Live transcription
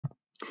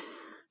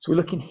So we're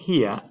looking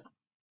here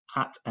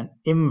at an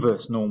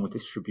inverse normal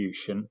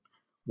distribution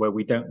where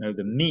we don't know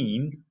the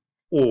mean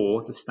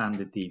or the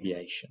standard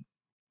deviation.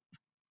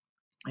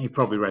 And you've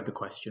probably read the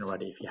question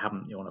already. If you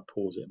haven't, you want to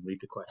pause it and read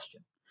the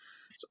question.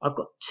 So I've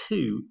got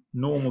two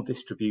normal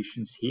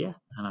distributions here,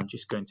 and I'm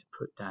just going to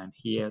put down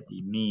here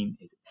the mean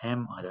is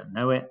m, I don't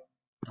know it,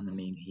 and the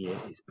mean here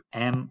is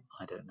m,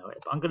 I don't know it.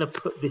 But I'm going to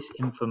put this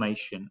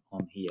information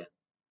on here.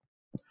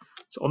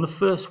 So on the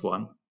first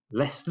one,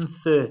 less than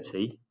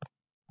 30,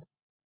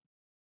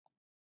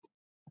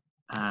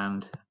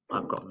 and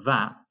I've got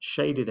that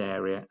shaded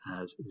area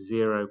as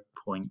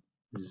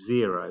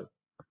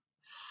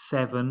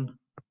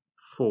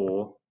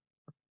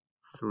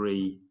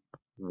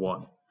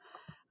 0.07431.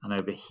 And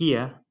over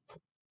here,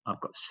 I've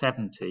got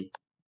 70.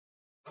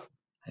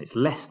 It's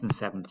less than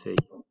 70.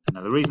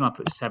 Now, the reason I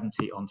put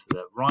 70 onto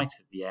the right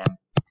of the m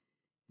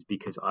is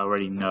because I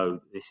already know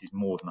that this is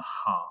more than a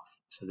half.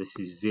 So this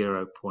is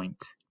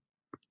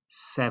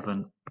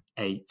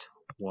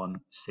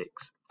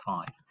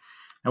 0.78165.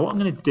 Now, what I'm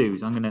going to do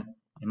is I'm going to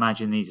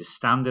imagine these are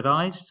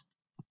standardized.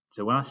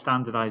 So when I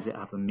standardize it, I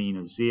have a mean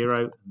of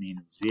 0, a mean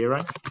of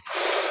 0.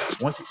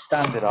 Once it's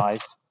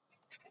standardized,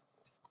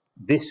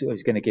 this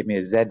is going to give me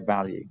a z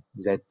value,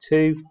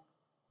 z2.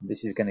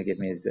 This is going to give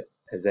me a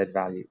z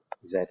value,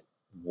 z1.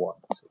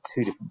 So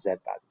two different z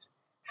values.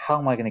 How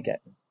am I going to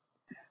get them?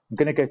 I'm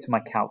going to go to my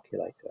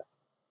calculator.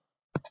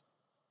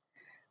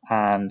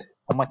 And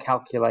on my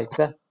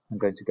calculator, I'm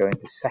going to go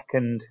into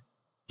second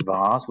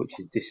vars, which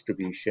is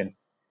distribution.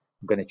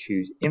 I'm going to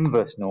choose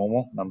inverse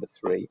normal, number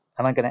 3,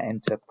 and I'm going to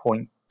enter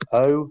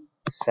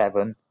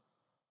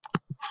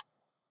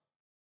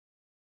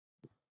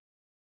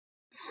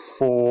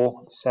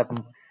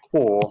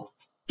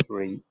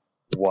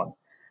 0.074741.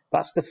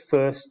 That's the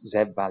first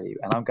z value,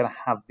 and I'm going to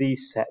have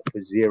these set for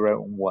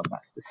 0 and 1.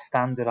 That's the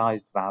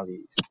standardized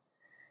values.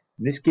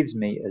 And this gives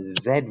me a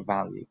z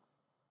value,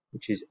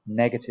 which is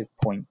negative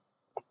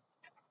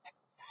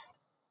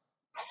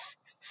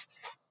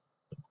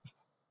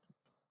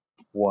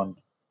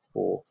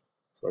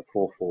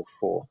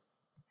 444.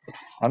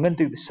 I'm going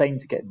to do the same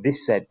to get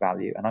this z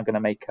value, and I'm going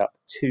to make up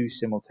two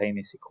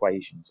simultaneous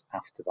equations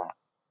after that.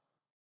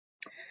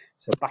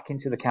 So back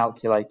into the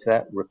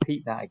calculator,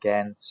 repeat that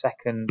again,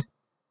 second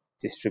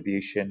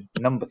distribution,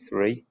 number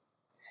 3,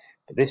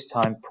 but this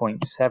time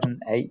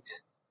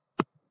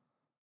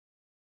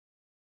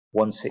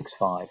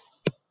 0.78165.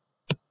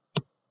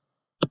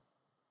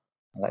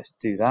 Let's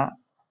do that.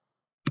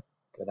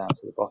 Go down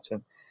to the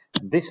bottom.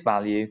 And this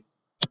value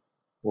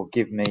will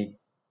give me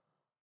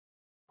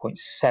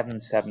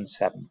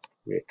 0.777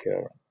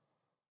 reoccurring.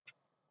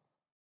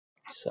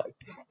 So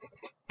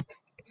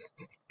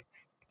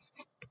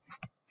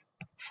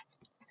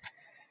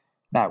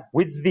now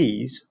with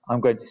these,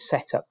 I'm going to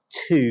set up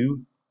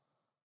two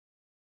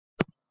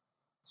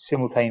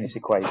simultaneous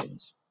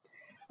equations.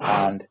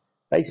 And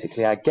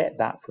basically I get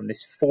that from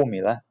this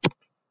formula.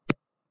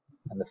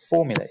 And the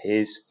formula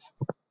is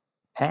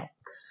x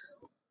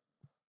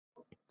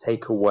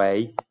take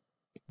away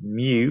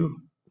mu,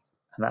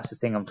 and that's the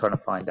thing I'm trying to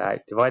find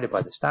out, divided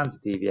by the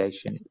standard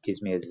deviation, it gives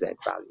me a z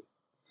value.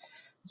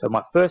 So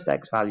my first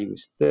x value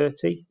is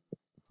 30,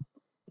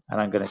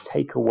 and I'm going to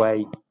take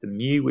away the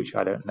mu, which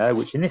I don't know,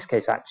 which in this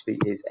case actually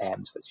is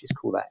m, so let's just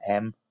call that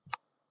m.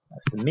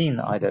 That's the mean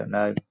that I don't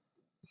know,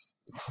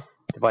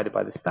 divided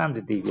by the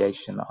standard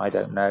deviation that I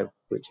don't know,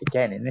 which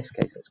again in this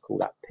case let's call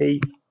that q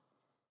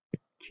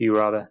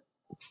rather,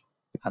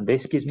 and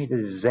this gives me the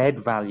z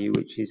value,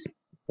 which is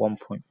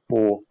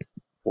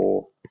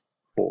 1.444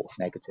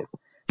 negative.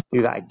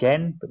 Do that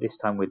again, but this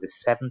time with the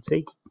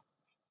 70.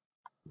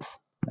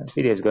 This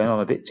video is going on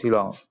a bit too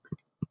long.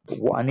 But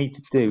what I need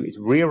to do is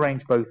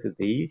rearrange both of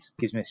these,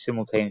 gives me a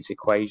simultaneous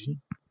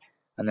equation,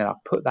 and then I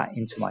put that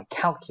into my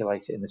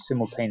calculator in the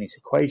simultaneous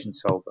equation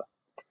solver,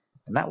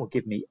 and that will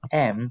give me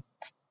m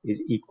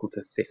is equal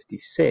to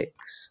 56,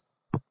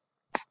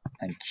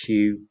 and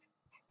q,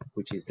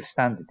 which is the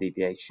standard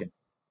deviation,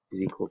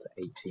 is equal to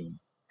 18.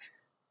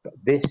 But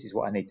this is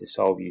what I need to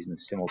solve using the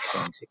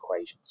simultaneous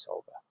equation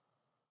solver.